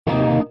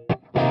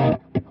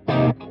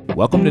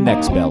Welcome to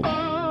Nexbelt.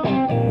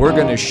 We're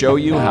going to show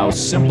you how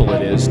simple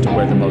it is to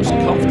wear the most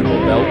comfortable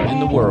belt in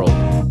the world.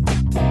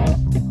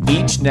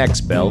 Each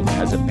Nexbelt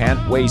has a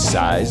pant waist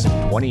size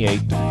of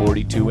 28 to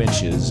 42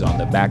 inches on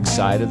the back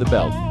side of the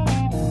belt.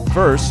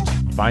 First,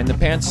 find the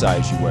pant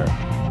size you wear.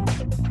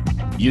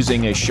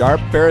 Using a sharp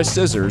pair of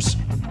scissors,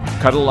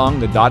 cut along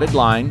the dotted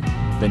line,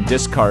 then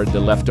discard the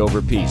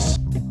leftover piece.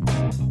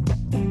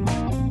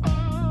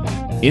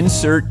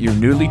 Insert your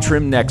newly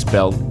trimmed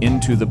Nexbelt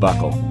into the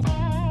buckle.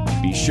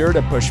 Be sure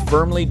to push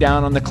firmly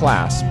down on the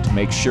clasp to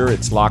make sure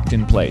it's locked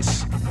in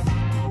place.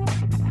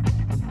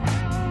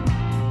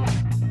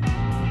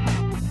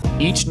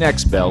 Each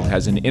Nexbelt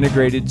has an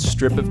integrated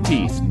strip of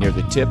teeth near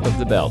the tip of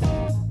the belt.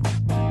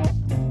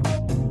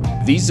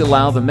 These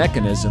allow the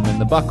mechanism in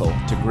the buckle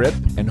to grip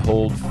and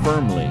hold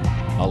firmly,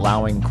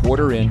 allowing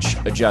quarter-inch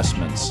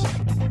adjustments.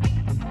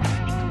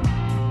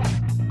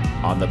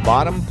 On the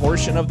bottom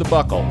portion of the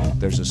buckle,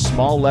 there's a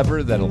small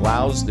lever that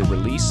allows the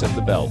release of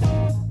the belt.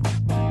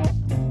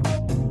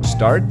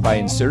 Start by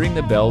inserting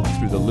the belt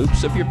through the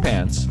loops of your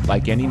pants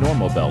like any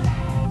normal belt.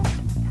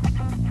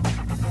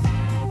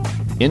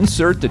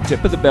 Insert the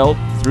tip of the belt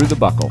through the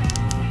buckle.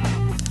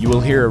 You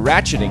will hear a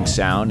ratcheting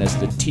sound as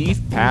the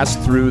teeth pass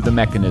through the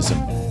mechanism.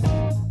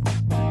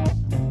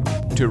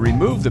 To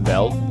remove the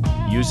belt,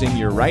 using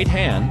your right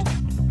hand,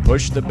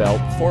 push the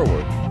belt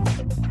forward.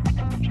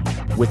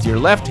 With your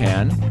left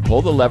hand,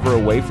 pull the lever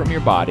away from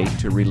your body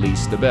to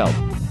release the belt.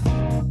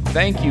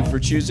 Thank you for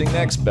choosing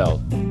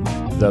Nexbelt,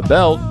 the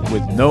belt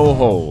with no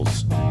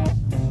holes.